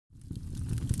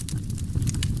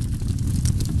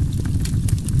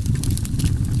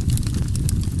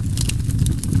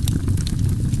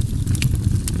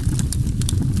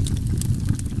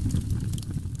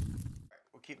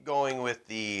going with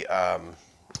the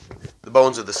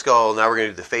bones of the skull. Now we're going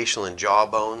to do the facial and jaw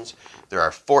bones. There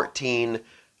are 14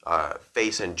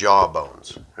 face and jaw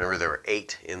bones. Remember, there were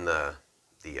 8 in the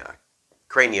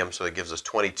cranium, so it gives us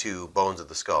 22 bones of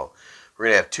the skull. We're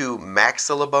going to have 2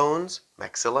 maxilla bones, 2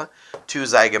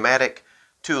 zygomatic,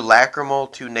 2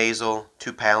 lacrimal, 2 nasal,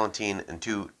 2 palatine, and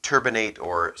 2 turbinate,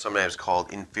 or sometimes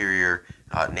called inferior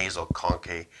nasal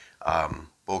conchae.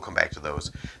 We'll come back to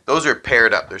those. Those are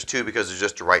paired up. There's 2 because there's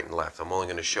just a right and left. I'm only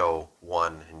going to show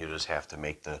 1, and you just have to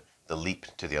make the leap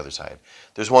to the other side.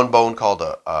 There's 1 bone called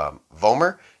a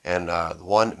vomer, and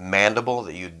 1 mandible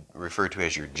that you'd refer to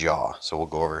as your jaw. So we'll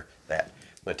go over that.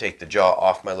 I'm going to take the jaw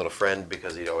off my little friend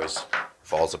because he always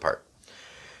falls apart.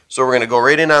 So we're going to go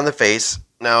right in on the face.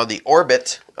 Now the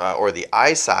orbit, or the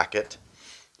eye socket,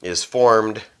 is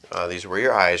formed, these are where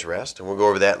your eyes rest, and we'll go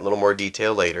over that in a little more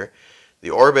detail later. The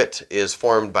orbit is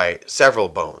formed by several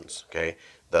bones, okay?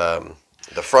 The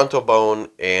frontal bone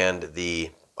and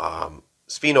the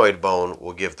sphenoid bone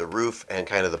will give the roof and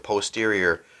kind of the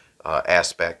posterior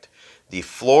aspect. The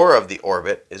floor of the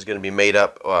orbit is going to be made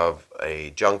up of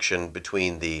a junction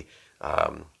between the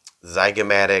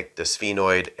zygomatic, the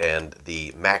sphenoid, and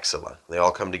the maxilla. They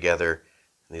all come together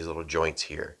in these little joints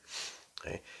here.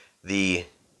 Okay? The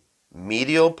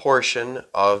medial portion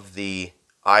of the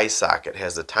eye socket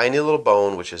has a tiny little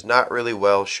bone which is not really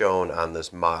well shown on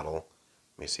this model.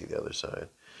 Let me see the other side.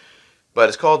 But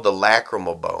it's called the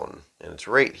lacrimal bone, and it's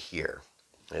right here.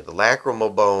 Okay? The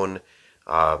lacrimal bone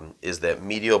is that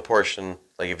medial portion.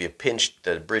 Like if you pinched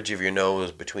the bridge of your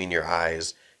nose between your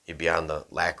eyes, you'd be on the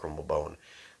lacrimal bone.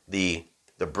 The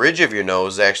bridge of your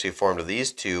nose is actually formed of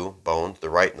these 2 bones, the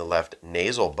right and the left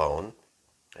nasal bone.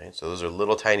 Okay? So those are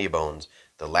little tiny bones.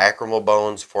 The lacrimal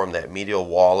bones form that medial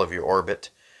wall of your orbit,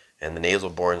 and the nasal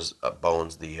bones,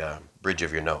 the bridge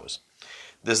of your nose.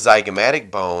 This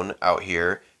zygomatic bone out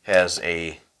here has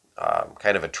a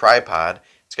kind of a tripod.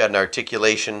 It's got an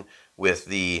articulation with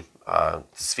the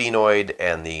sphenoid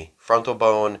and the frontal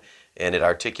bone, and it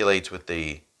articulates with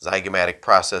the zygomatic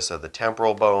process of the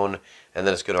temporal bone, and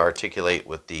then it's going to articulate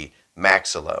with the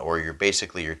maxilla, or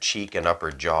basically your cheek and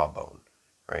upper jaw bone.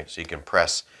 Right? So you can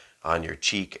press on your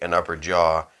cheek and upper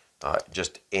jaw,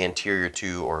 just anterior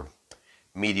to or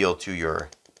medial to your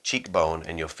cheekbone,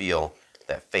 and you'll feel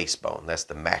that face bone. That's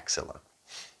the maxilla.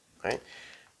 Right?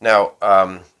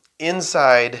 Now,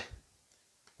 inside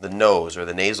the nose or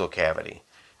the nasal cavity,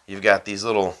 you've got these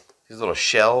little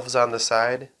shelves on the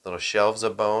side, little shelves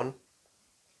of bone.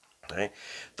 Right?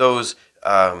 Those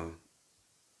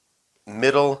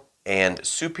middle and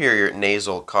superior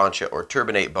nasal concha or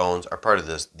turbinate bones are part of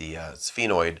the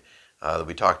sphenoid that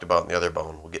we talked about in the other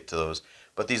bone. We'll get to those.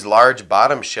 But these large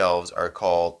bottom shelves are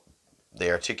they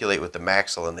articulate with the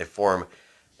maxilla, and they form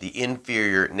the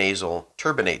inferior nasal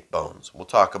turbinate bones. We'll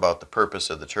talk about the purpose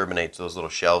of the turbinates, those little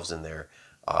shelves in there,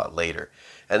 later.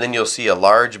 And then you'll see a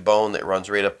large bone that runs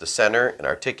right up the center and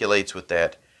articulates with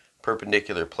that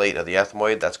perpendicular plate of the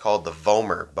ethmoid. That's called the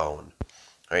vomer bone.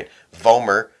 Right?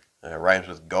 Vomer rhymes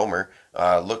with Gomer.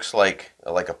 Looks like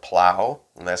a plow,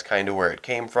 and that's kind of where it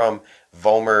came from.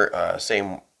 Vomer,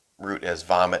 same root as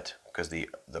vomit, because the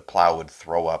plow would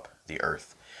throw up the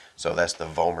earth. So that's the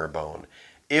vomer bone.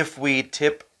 If we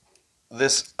tip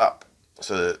this up,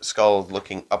 so the skull is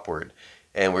looking upward,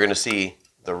 and we're going to see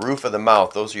the roof of the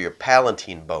mouth, those are your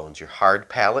palatine bones, your hard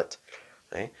palate.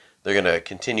 Okay? They're going to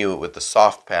continue with the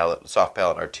soft palate. The soft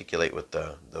palate articulate with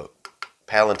the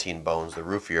palatine bones, the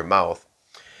roof of your mouth.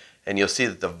 And you'll see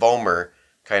that the vomer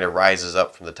kind of rises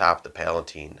up from the top of the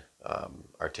palatine,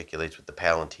 articulates with the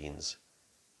palatines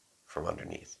from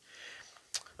underneath.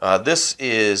 This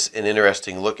is an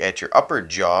interesting look at your upper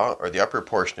jaw, or the upper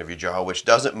portion of your jaw, which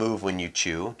doesn't move when you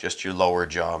chew, just your lower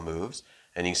jaw moves.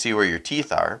 And you can see where your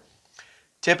teeth are.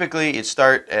 Typically, you'd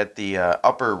start at the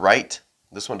upper right.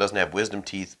 This one doesn't have wisdom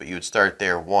teeth, but you would start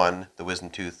there 1, the wisdom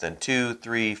tooth, then 2,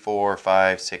 3, 4,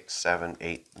 5, 6, 7,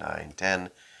 8, 9, 10,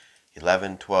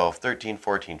 11, 12, 13,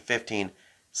 14, 15,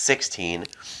 16,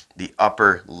 the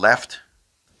upper left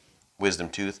wisdom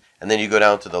tooth, and then you go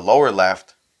down to the lower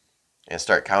left and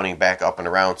start counting back up and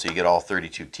around so you get all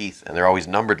 32 teeth, and they're always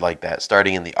numbered like that,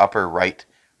 starting in the upper right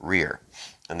rear,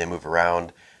 and they move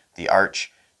around the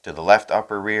arch to the left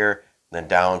upper rear, then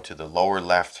down to the lower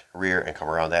left rear and come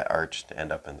around that arch to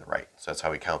end up in the right. So that's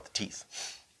how we count the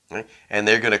teeth. Right? And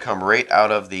they're going to come right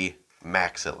out of the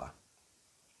maxilla,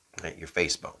 right, your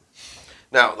face bone.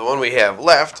 Now, the one we have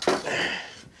left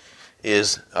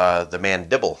is the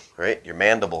mandible, right, your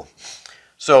mandible.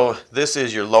 So this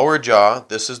is your lower jaw.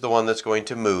 This is the one that's going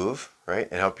to move, right,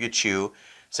 and help you chew.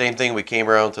 Same thing, we came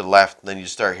around to the left, and then you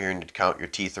start hearing to count your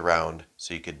teeth around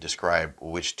so you could describe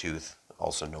which tooth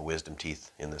Also no wisdom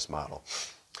teeth in this model.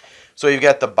 So you've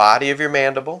got the body of your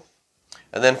mandible,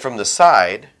 and then from the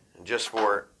side, just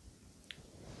for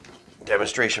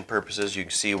demonstration purposes, you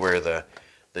can see where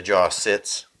the jaw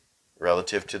sits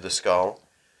relative to the skull.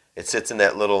 It sits in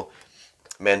that little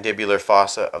mandibular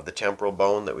fossa of the temporal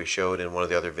bone that we showed in one of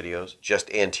the other videos,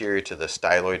 just anterior to the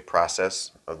styloid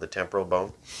process of the temporal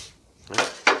bone.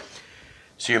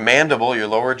 So your mandible, your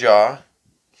lower jaw,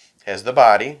 has the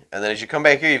body, and then as you come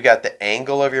back here, you've got the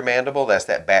angle of your mandible. That's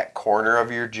that back corner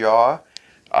of your jaw.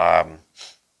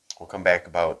 We'll come back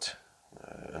about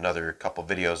another couple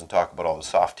videos and talk about all the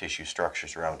soft tissue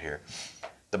structures around here.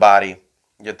 The body,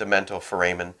 you get the mental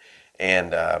foramen,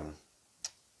 and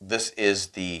this is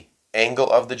the angle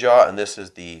of the jaw, and this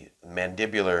is the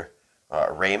mandibular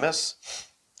ramus.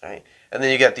 Right? And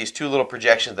then you got these two little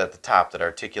projections at the top that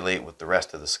articulate with the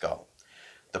rest of the skull.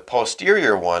 The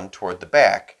posterior one toward the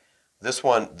back, this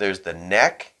one, there's the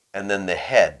neck and then the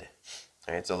head.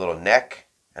 Right? It's a little neck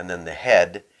and then the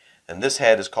head. And this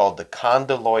head is called the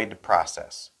condyloid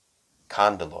process.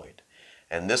 Condyloid.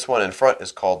 And this one in front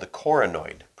is called the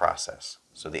coronoid process.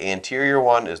 So the anterior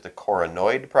one is the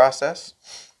coronoid process.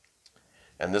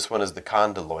 And this one is the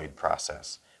condyloid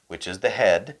process, which is the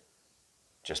head,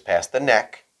 just past the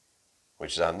neck,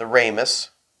 which is on the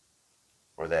ramus,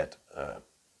 or that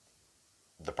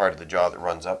the part of the jaw that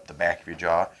runs up the back of your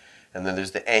jaw. And then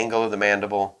there's the angle of the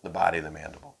mandible, the body of the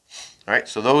mandible. All right,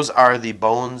 so those are the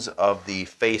bones of the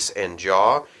face and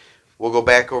jaw. We'll go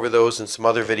back over those in some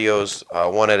other videos,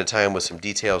 one at a time with some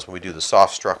details when we do the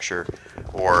soft structure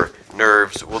or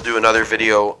nerves. We'll do another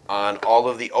video on all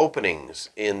of the openings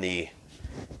in the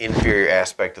inferior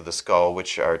aspect of the skull,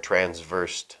 which are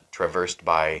traversed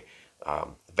by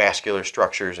vascular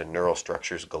structures and neural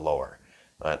structures galore.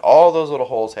 And all those little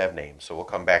holes have names, so we'll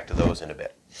come back to those in a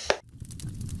bit.